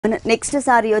Next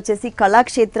sorry వచ్చేసి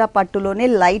Kalakshetra పట్టులోనే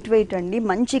light weight అండి,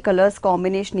 మంచి కలర్స్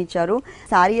కాంబినేషన్ ఇచ్చారు.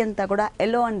 సారీ అంతా కూడా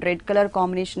yellow and red colour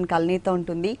combination కలనీతో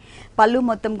ఉంటుంది. పళ్ళు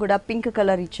మొత్తం కూడా పింక్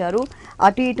కలర్ ఇచ్చారు.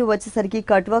 అటు ఇటు వచ్చేసరికి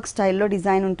కట్ వర్క్ స్టైల్లో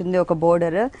డిజైన్ ఉంటుంది ఒక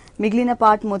బోర్డర్. మిగిలిన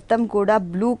పార్ట్ మొత్తం కూడా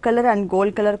blue colour and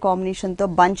gold colour కాంబినేషన్తో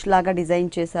బంచ్ లాగా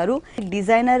డిజైన్ చేశారు.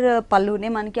 డిజైనర్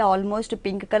పళ్ళునే మనకి ఆల్మోస్ట్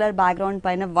పింక్ కలర్ బ్యాక్గ్రౌండ్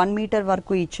పైన 1 మీటర్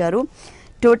వరకు ఇచ్చారు.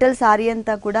 టోటల్ సారీ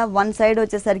అంతా కూడా వన్ సైడ్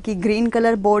వచ్చేసరికి గ్రీన్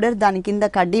కలర్ బోర్డర్, దాని కింద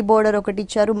కడ్డీ బోర్డర్ ఒకటి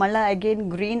ఇచ్చారు. మళ్ళీ again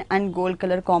green and gold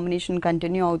colour combination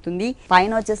continue అవుతుంది.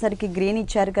 పైన వచ్చేసరికి గ్రీన్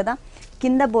ఇచ్చారు కదా,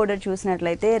 కింద బోర్డర్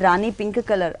చూసినట్లయితే రాణి పింక్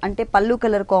కలర్ అంటే పళ్ళు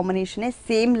కలర్ కాంబినేషనే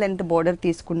సేమ్ లెంత్ బోర్డర్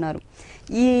తీసుకున్నారు.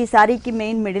 ఈ సారీకి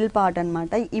మెయిన్ మిడిల్ పార్ట్ అనమాట.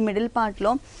 ఈ మిడిల్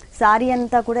పార్ట్లో సారీ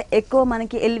అంతా కూడా ఎక్కువ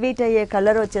మనకి ఎలివేట్ అయ్యే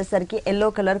కలర్ వచ్చేసరికి ఎల్లో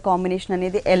కలర్ కాంబినేషన్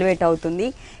అనేది ఎలివేట్ అవుతుంది.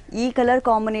 ఈ కలర్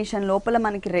కాంబినేషన్ లోపల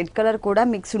మనకి రెడ్ కలర్ కూడా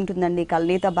మిక్స్ ఉంటుందండి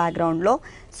కల్నీత బ్యాక్గ్రౌండ్లో.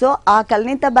 సో ఆ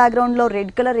కల్నీత బ్యాక్గ్రౌండ్లో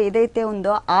రెడ్ కలర్ ఏదైతే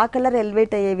ఉందో ఆ కలర్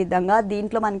ఎలివేట్ అయ్యే విధంగా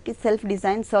దీంట్లో మనకి సెల్ఫ్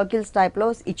డిజైన్ సర్కిల్స్ టైప్లో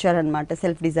ఇచ్చారనమాట.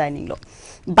 సెల్ఫ్ డిజైనింగ్లో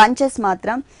బంచెస్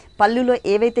మాత్రం పళ్ళులో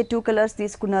ఏవైతే 2 కలర్స్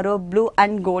తీసుకున్నారో blue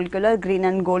and gold colour, green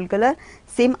and gold colour,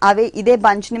 same అవే ఇదే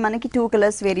బంచ్ని మనకి 2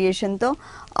 కలర్స్ వేరియేషన్తో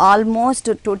ఆల్మోస్ట్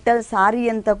టోటల్ సారీ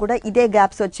అంతా కూడా ఇదే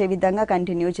గ్యాప్స్ వచ్చే విధంగా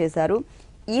కంటిన్యూ చేశారు.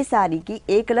 ఈ సారీకి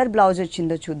ఏ కలర్ బ్లౌజ్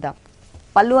వచ్చిందో చూద్దాం.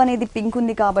 పళ్ళు అనేది పింక్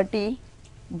ఉంది కాబట్టి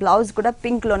బ్లౌజ్ కూడా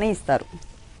పింక్లోనే ఇస్తారు.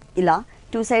 ఇలా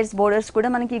 2 సైడ్స్ బోర్డర్స్ కూడా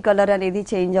మనకి ఈ కలర్ అనేది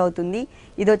చేంజ్ అవుతుంది.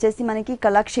 ఇది వచ్చేసి మనకి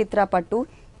కళాక్షేత్ర పట్టు.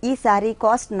 ఈ సారీ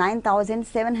కాస్ట్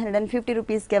 9750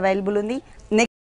 రూపీస్కి అవైలబుల్ ఉంది.